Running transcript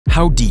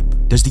How deep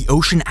does the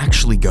ocean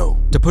actually go?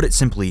 To put it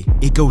simply,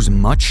 it goes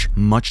much,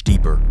 much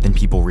deeper than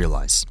people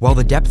realize. While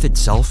the depth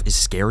itself is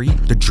scary,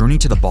 the journey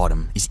to the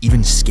bottom is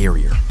even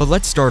scarier. But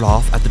let's start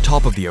off at the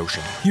top of the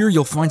ocean. Here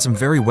you'll find some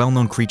very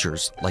well-known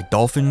creatures like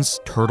dolphins,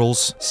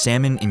 turtles,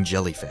 salmon, and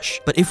jellyfish.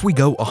 But if we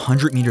go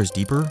 100 meters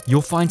deeper,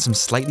 you'll find some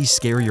slightly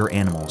scarier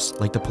animals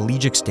like the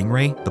pelagic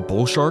stingray, the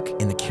bull shark,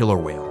 and the killer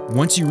whale.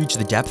 Once you reach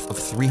the depth of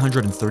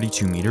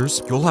 332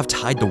 meters, you'll have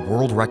tied the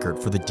world record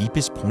for the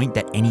deepest point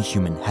that any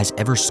human has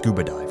ever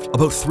scuba dived.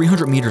 About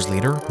 300 meters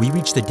later, we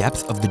reach the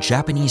depth of the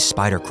Japanese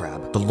spider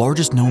crab, the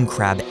largest known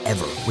crab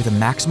ever, with a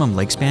maximum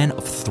leg span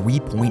of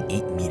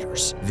 3.8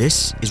 meters.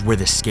 This is where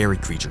the scary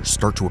creatures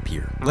start to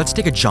appear. Let's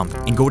take a jump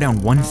and go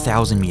down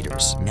 1,000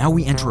 meters. Now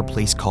we enter a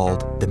place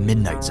called the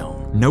Midnight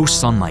Zone. No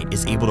sunlight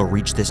is able to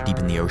reach this deep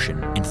in the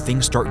ocean, and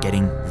things start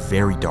getting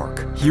very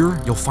dark.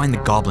 Here, you'll find the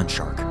goblin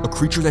shark, a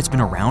creature that's been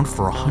around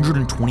for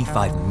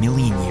 125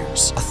 million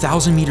years.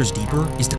 1,000 meters deeper is the